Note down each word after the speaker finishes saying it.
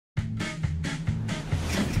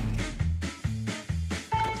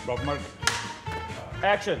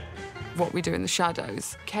Action. What We Do in the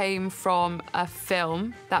Shadows came from a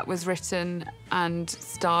film that was written and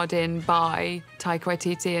starred in by Taika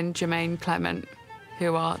Waititi and Jermaine Clement,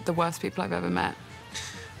 who are the worst people I've ever met.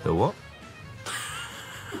 The what?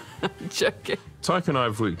 I'm joking. Taika and I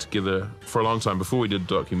have worked together for a long time. Before we did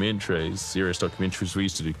documentaries, serious documentaries, we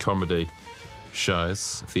used to do comedy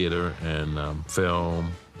shows, theatre and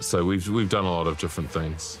film. So we've done a lot of different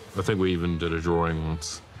things. I think we even did a drawing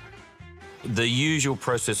once. The usual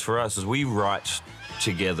process for us is we write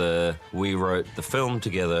together, we wrote the film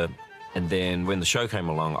together, and then when the show came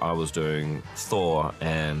along, I was doing Thor,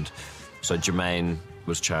 and so Jermaine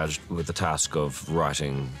was charged with the task of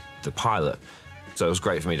writing the pilot. So it was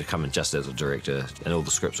great for me to come in just as a director, and all the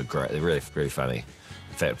scripts are great. They're really, really funny.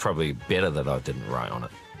 In fact, probably better that I didn't write on it.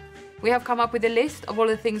 We have come up with a list of all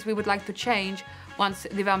the things we would like to change once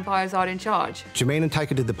the vampires are in charge. Jermaine and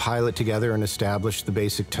Taika did the pilot together and established the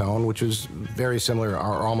basic tone, which was very similar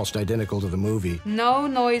or almost identical to the movie. No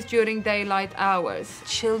noise during daylight hours.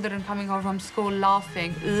 Children coming home from school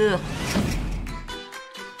laughing. Ugh.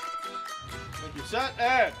 Set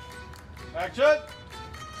and action.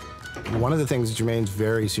 One of the things Jermaine's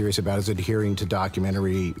very serious about is adhering to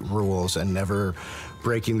documentary rules and never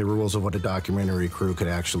breaking the rules of what a documentary crew could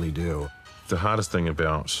actually do. The hardest thing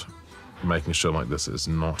about making a show like this is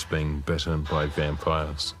not being bitten by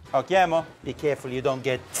vampires. Occhiamo. Be careful you don't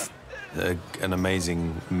get... An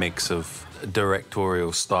amazing mix of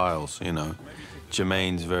directorial styles, you know.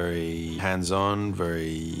 Jermaine's very hands-on,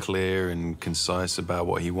 very clear and concise about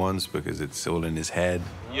what he wants because it's all in his head.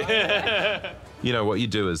 Yeah. You know, what you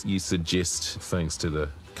do is you suggest things to the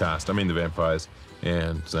cast, I mean the vampires,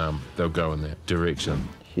 and they'll go in that direction.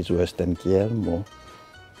 He's worse than Guillermo.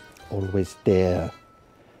 Always there.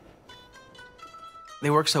 They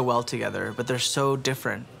work so well together, but they're so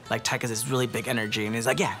different. Like, Taika's this really big energy, and he's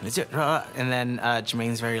like, yeah, let's do it. And then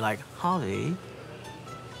Jermaine's very like, Harvey,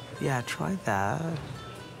 yeah, try that.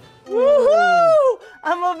 Woohoo!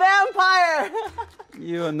 I'm a vampire!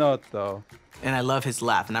 You're not, though. And I love his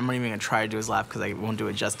laugh, and I'm not even gonna try to do his laugh because I won't do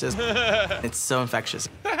it justice. It's so infectious.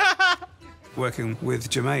 Working with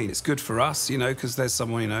Jermaine, it's good for us, you know, because there's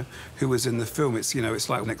someone, you know, who was in the film. It's, you know, it's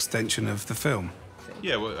like an extension of the film.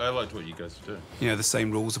 Yeah, well, I liked what you guys were doing. You know, the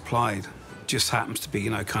same rules applied. Just happens to be, you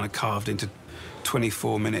know, kind of carved into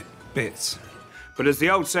 24-minute bits. But as the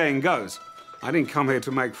old saying goes, I didn't come here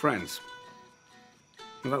to make friends.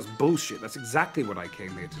 Well, that's bullshit. That's exactly what I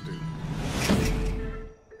came here to do.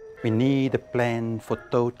 We need a plan for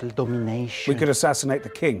total domination. We could assassinate the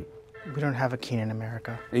king. We don't have a king in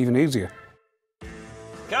America. Even easier.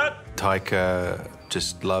 Cut! Taika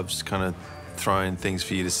just loves kind of throwing things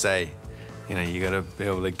for you to say. You know, you gotta be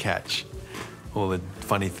able to catch all the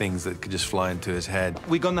funny things that could just fly into his head.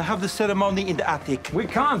 We're gonna have the ceremony in the attic. We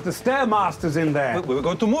can't. The Stairmaster's in there. We're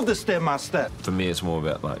going to move the Stairmaster. For me, it's more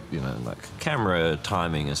about, like, you know, like camera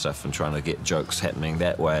timing and stuff and trying to get jokes happening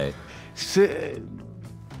that way.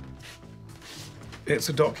 It's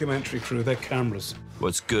a documentary crew, they're cameras.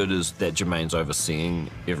 What's good is that Jermaine's overseeing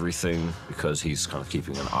everything because he's kind of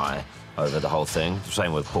keeping an eye over the whole thing.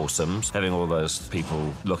 Same with Paul Sims. Having all those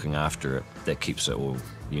people looking after it, that keeps it all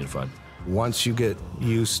unified. Once you get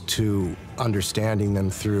used to understanding them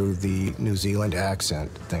through the New Zealand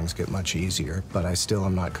accent, things get much easier, but I still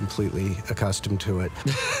am not completely accustomed to it.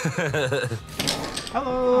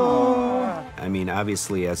 Hello! I mean,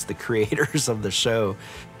 obviously, as the creators of the show,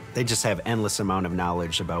 they just have endless amount of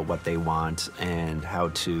knowledge about what they want and how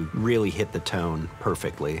to really hit the tone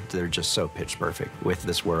perfectly. They're just so pitch perfect with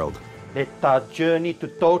this world. Let our journey to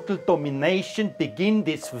total domination begin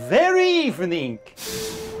this very evening.